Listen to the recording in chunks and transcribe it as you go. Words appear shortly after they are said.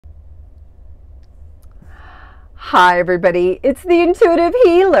Hi everybody, it's the Intuitive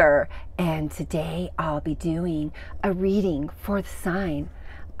Healer, and today I'll be doing a reading for the sign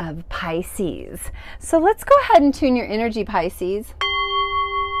of Pisces. So let's go ahead and tune your energy, Pisces.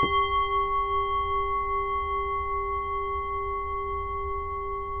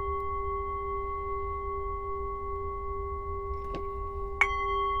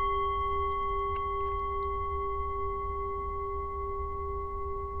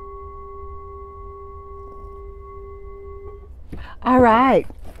 All right.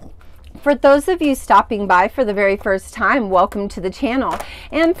 For those of you stopping by for the very first time, welcome to the channel.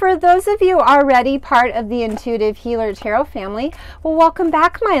 And for those of you already part of the Intuitive Healer Tarot family, well, welcome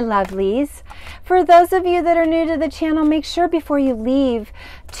back, my lovelies. For those of you that are new to the channel, make sure before you leave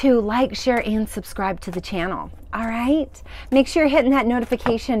to like, share, and subscribe to the channel. All right? Make sure you're hitting that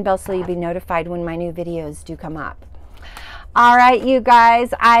notification bell so you'll be notified when my new videos do come up. All right, you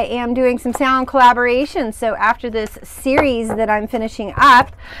guys, I am doing some sound collaboration. So after this series that I'm finishing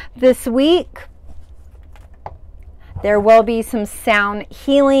up this week, there will be some sound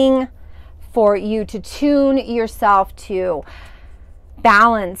healing for you to tune yourself to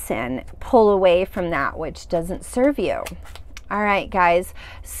balance and pull away from that which doesn't serve you. All right, guys,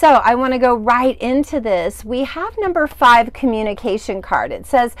 so I want to go right into this. We have number 5 communication card. It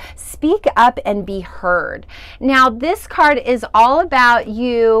says, speak up and be heard. Now, this card is all about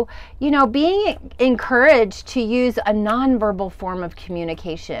you being encouraged to use a nonverbal form of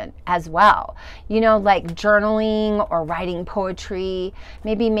communication as well. Like journaling or writing poetry,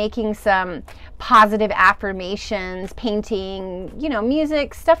 maybe making some positive affirmations, painting,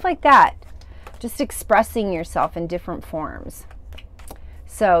 music, stuff like that. Just expressing yourself in different forms.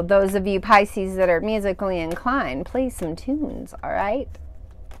 So those of you Pisces that are musically inclined, play some tunes, all right?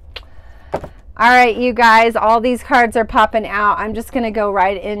 All right, you guys, all these cards are popping out. I'm just going to go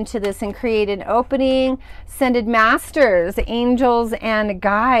right into this and create an opening. Ascended Masters, angels, and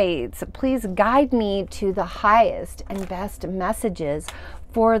guides, please guide me to the highest and best messages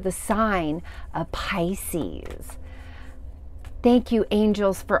for the sign of Pisces. Thank you,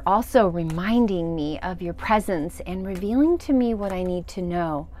 angels, for also reminding me of your presence and revealing to me what I need to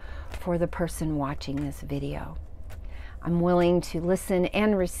know for the person watching this video. I'm willing to listen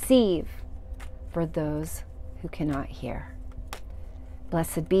and receive for those who cannot hear.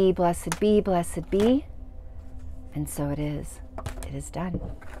 Blessed be, blessed be, blessed be. And so it is. It is done.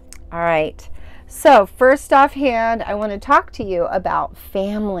 All right. So first offhand, I want to talk to you about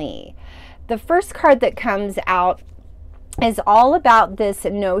family. The first card that comes out is all about this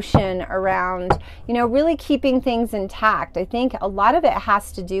notion around, really keeping things intact. I think a lot of it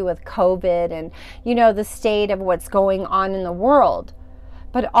has to do with COVID and, the state of what's going on in the world,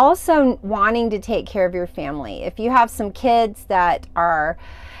 but also wanting to take care of your family. If you have some kids that are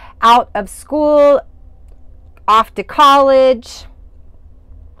out of school, off to college,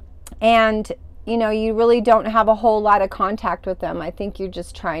 and you really don't have a whole lot of contact with them, I think you're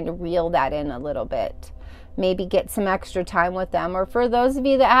just trying to reel that in a little bit. Maybe get some extra time with them. Or for those of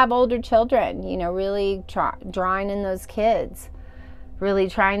you that have older children, really drawing in those kids, really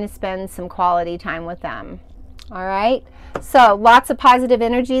trying to spend some quality time with them. All right, so lots of positive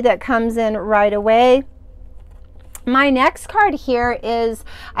energy that comes in right away. My next card here is,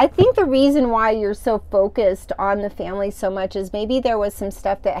 I think the reason why you're so focused on the family so much is maybe there was some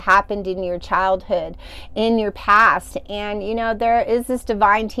stuff that happened in your childhood, in your past, and there is this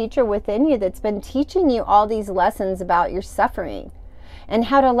divine teacher within you that's been teaching you all these lessons about your suffering and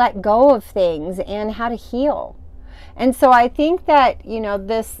how to let go of things and how to heal. And so I think that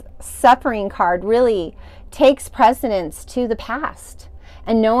this suffering card really takes precedence to the past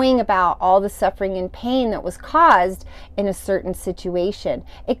and knowing about all the suffering and pain that was caused in a certain situation.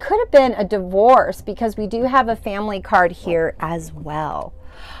 It could have been a divorce, because we do have a family card here as well.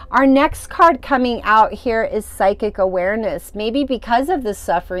 Our next card coming out here is psychic awareness. Maybe because of the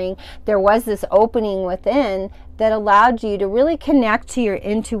suffering, there was this opening within that allowed you to really connect to your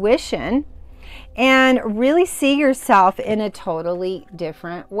intuition and really see yourself in a totally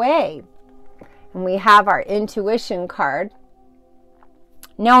different way. And we have our intuition card.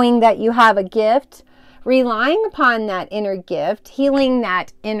 Knowing that you have a gift, relying upon that inner gift, healing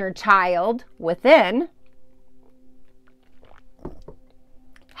that inner child within,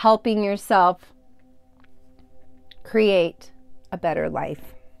 helping yourself create a better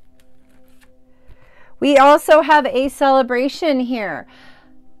life. We also have a celebration here.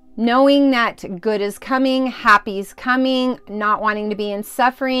 Knowing that good is coming, happy is coming, not wanting to be in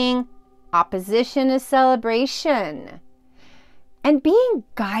suffering. Opposition is celebration. And being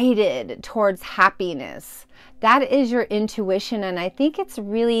guided towards happiness. That is your intuition, and I think it's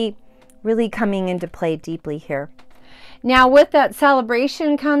really really coming into play deeply here. Now, with that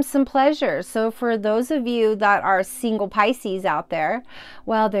celebration comes some pleasure. So for those of you that are single Pisces out there,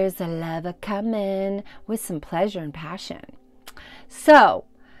 well, there's a lover coming with some pleasure and passion. So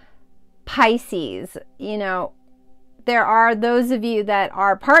Pisces, you know, there are those of you that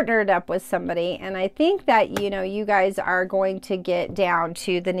are partnered up with somebody, and I think that, you know, you guys are going to get down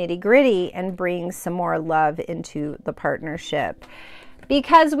to the nitty-gritty and bring some more love into the partnership.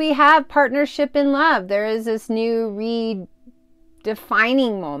 Because we have partnership in love. There is this new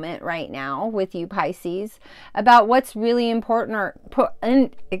redefining moment right now with you Pisces about what's really important, or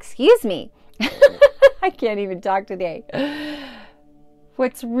excuse me, I can't even talk today.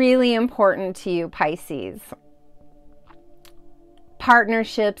 What's really important to you Pisces.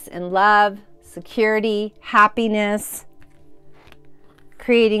 Partnerships in love, security, happiness,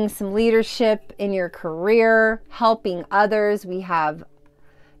 creating some leadership in your career, helping others. We have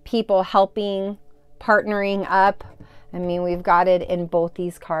people helping, partnering up. I mean, we've got it in both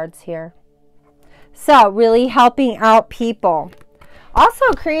these cards here. So really helping out people. Also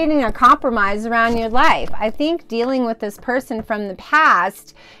creating a compromise around your life. I think dealing with this person from the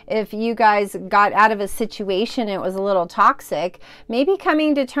past, if you guys got out of a situation, it was a little toxic, maybe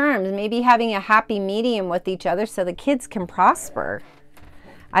coming to terms, maybe having a happy medium with each other so the kids can prosper.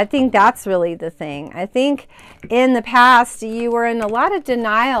 I think that's really the thing. I think in the past you were in a lot of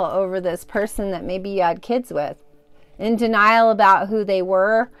denial over this person that maybe you had kids with. In denial about who they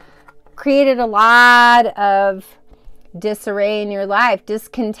were. Created a lot of disarray in your life.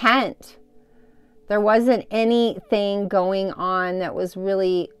 Discontent. There wasn't anything going on that was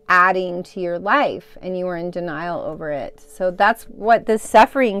really adding to your life, and you were in denial over it. So that's what the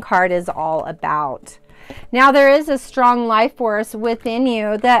suffering card is all about. Now, there is a strong life force within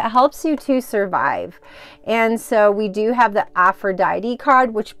you that helps you to survive. And so we do have the Aphrodite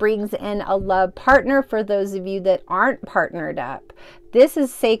card, which brings in a love partner for those of you that aren't partnered up. This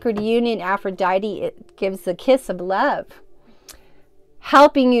is Sacred Union Aphrodite. It gives the kiss of love,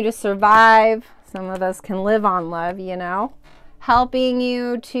 helping you to survive. Some of us can live on love, you know. Helping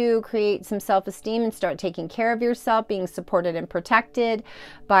you to create some self-esteem and start taking care of yourself, being supported and protected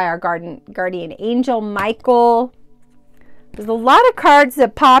by our guardian angel, Michael. There's a lot of cards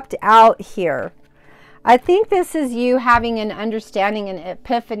that popped out here. I think this is you having an understanding and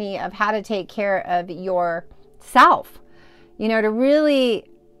epiphany of how to take care of yourself. You know, to really,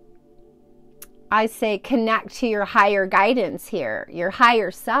 I say, connect to your higher guidance here, your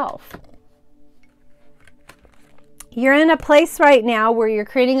higher self. You're in a place right now where you're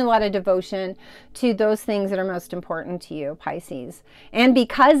creating a lot of devotion to those things that are most important to you, Pisces. And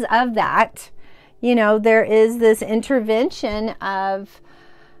because of that, you know, there is this intervention of,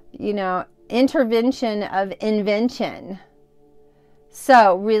 you know, invention.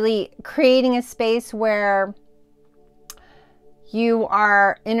 So really creating a space where you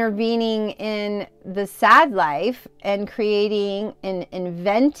are intervening in the sad life and creating and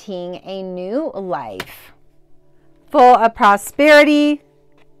inventing a new life. Full of prosperity,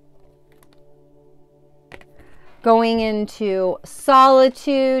 going into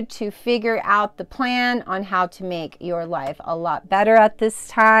solitude to figure out the plan on how to make your life a lot better at this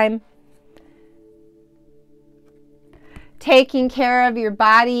time. Taking care of your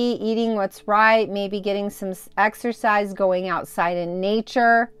body, eating what's right, maybe getting some exercise, going outside in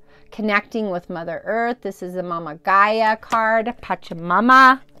nature, connecting with Mother Earth. This is the Mama Gaia card,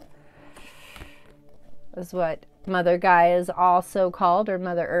 Pachamama is what Mother Gaia is also called, or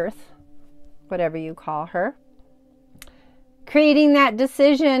Mother Earth, whatever you call her. Creating that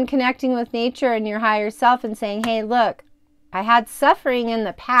decision, connecting with nature and your higher self and saying, hey, look, I had suffering in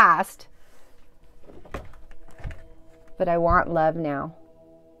the past, but I want love now.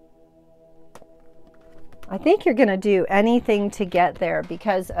 I think you're going to do anything to get there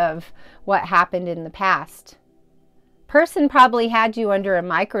because of what happened in the past. Person probably had you under a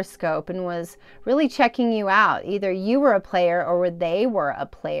microscope and was really checking you out. Either you were a player or they were a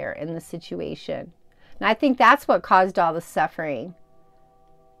player in the situation. And I think that's what caused all the suffering.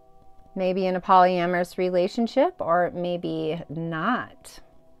 Maybe in a polyamorous relationship or maybe not.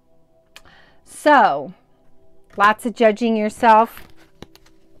 So, lots of judging yourself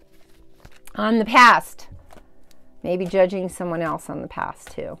on the past. Maybe judging someone else on the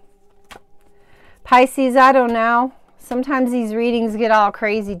past too. Pisces, I don't know. Sometimes these readings get all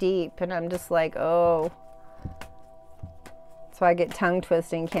crazy deep and I'm just like, oh. So I get tongue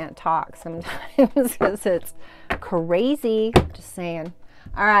twisted and can't talk sometimes because it's crazy. Just saying.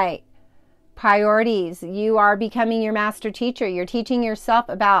 All right. Priorities. You are becoming your master teacher. You're teaching yourself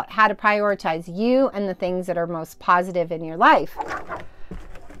about how to prioritize you and the things that are most positive in your life.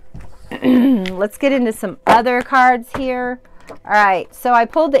 Let's get into some other cards here. All right, so I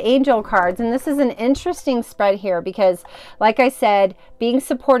pulled the angel cards, and this is an interesting spread here because, like I said, being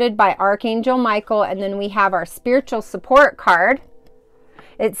supported by Archangel Michael, and then we have our spiritual support card.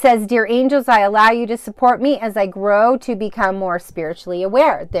 It says, "Dear angels, I allow you to support me as I grow to become more spiritually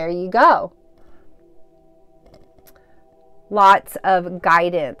aware." There you go. Lots of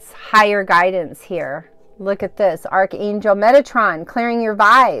guidance, higher guidance here. Look at this. Archangel Metatron, clearing your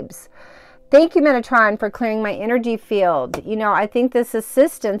vibes. Thank you, Metatron, for clearing my energy field. You know, I think this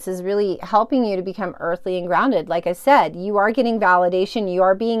assistance is really helping you to become earthly and grounded. Like I said, you are getting validation. You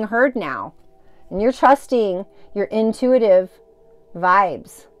are being heard now. And you're trusting your intuitive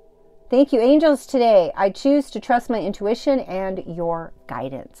vibes. Thank you, angels, today. I choose to trust my intuition and your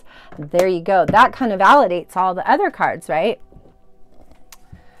guidance. There you go. That kind of validates all the other cards, right?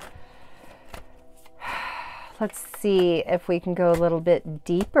 Let's see if we can go a little bit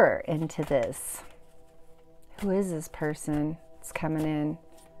deeper into this. Who is this person that's coming in?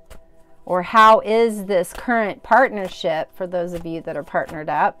 Or how is this current partnership, for those of you that are partnered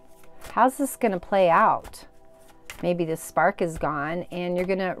up, how's this going to play out? Maybe the spark is gone and you're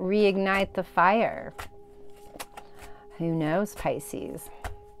going to reignite the fire. Who knows, Pisces?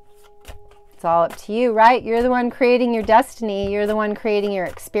 It's all up to you, right? You're the one creating your destiny. You're the one creating your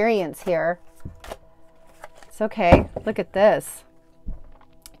experience here. It's okay. Look at this.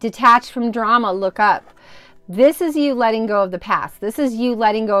 Detached from drama, look up. This is you letting go of the past. This is you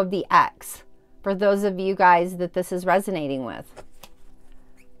letting go of the ex. For those of you guys that this is resonating with.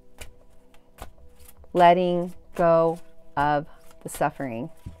 Letting go of the suffering.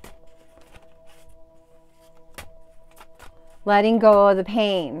 Letting go of the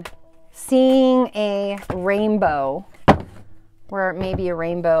pain. Seeing a rainbow where maybe a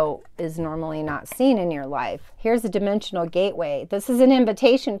rainbow is normally not seen in your life. Here's a dimensional gateway. This is an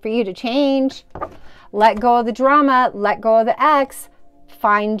invitation for you to change. Let go of the drama. Let go of the ex.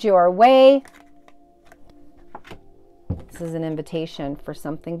 Find your way. This is an invitation for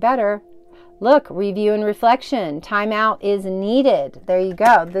something better. Look, review and reflection. Time out is needed. There you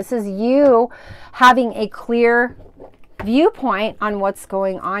go. This is you having a clear viewpoint on what's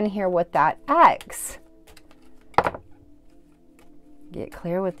going on here with that ex. Get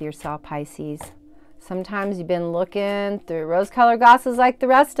clear with yourself, Pisces. Sometimes you've been looking through rose-colored glasses like the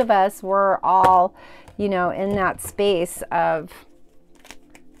rest of us. We're all, you know, in that space of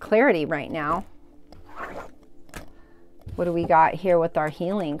clarity right now. What do we got here with our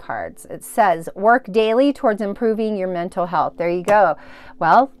healing cards? It says, work daily towards improving your mental health. There you go.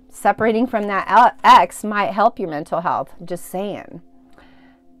 Well, separating from that ex might help your mental health. Just saying.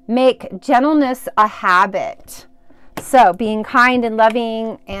 Make gentleness a habit. So being kind and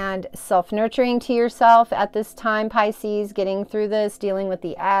loving and self-nurturing to yourself at this time, Pisces, getting through this, dealing with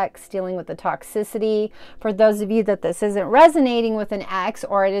the ex, dealing with the toxicity. For those of you that this isn't resonating with an ex,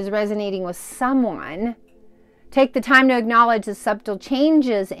 or it is resonating with someone, take the time to acknowledge the subtle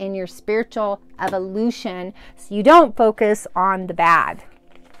changes in your spiritual evolution so you don't focus on the bad.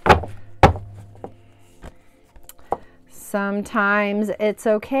 Sometimes it's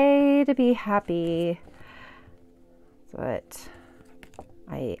okay to be happy. That's what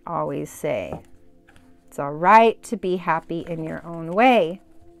I always say. It's all right to be happy in your own way.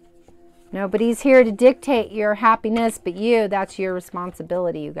 Nobody's here to dictate your happiness but you. That's your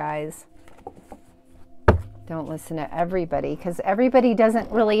responsibility, you guys. Don't listen to everybody, because everybody doesn't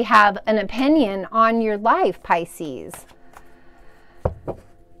really have an opinion on your life, Pisces.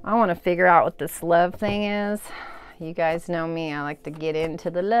 I want to figure out what this love thing is. You guys know me. I like to get into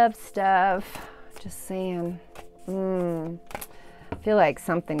the love stuff. Just saying. I feel like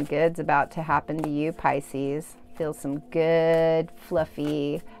something good's about to happen to you, Pisces. Feel some good,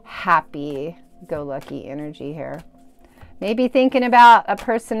 fluffy, happy, go lucky energy here. Maybe thinking about a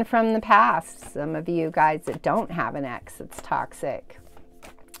person from the past. Some of you guys that don't have an ex that's toxic.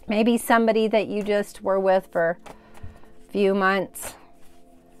 Maybe somebody that you just were with for a few months.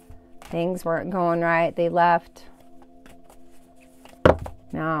 Things weren't going right. They left.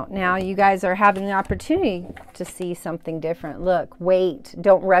 Now you guys are having the opportunity to see something different. Look, wait,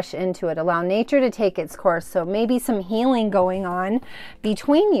 don't rush into it. Allow nature to take its course. So maybe some healing going on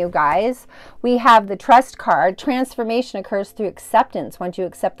between you guys. We have the trust card. Transformation occurs through acceptance. Once you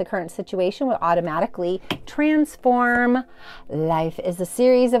accept the current situation, will automatically transform. Life is a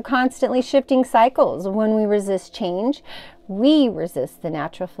series of constantly shifting cycles. When we resist change, we resist the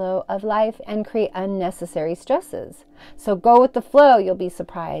natural flow of life and create unnecessary stresses. So go with the flow. You'll be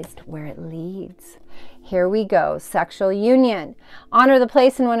surprised where it leads. Here we go. Sexual union. Honor the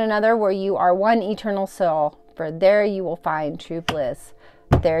place in one another where you are one eternal soul, for there you will find true bliss.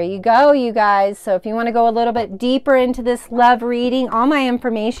 There you go, you guys. So if you want to go a little bit deeper into this love reading, all my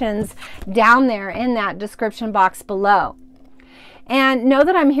information's down there in that description box below. And know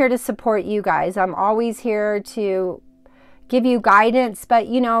that I'm here to support you guys. I'm always here to give you guidance, but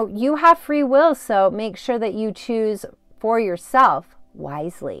you know, you have free will, so make sure that you choose for yourself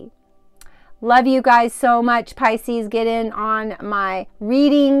wisely. Love you guys so much, Pisces. Get in on my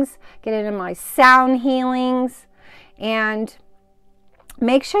readings, get in on my sound healings, and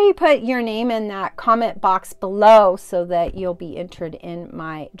make sure you put your name in that comment box below so that you'll be entered in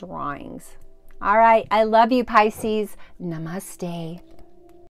my drawings. All right, I love you, Pisces. Namaste.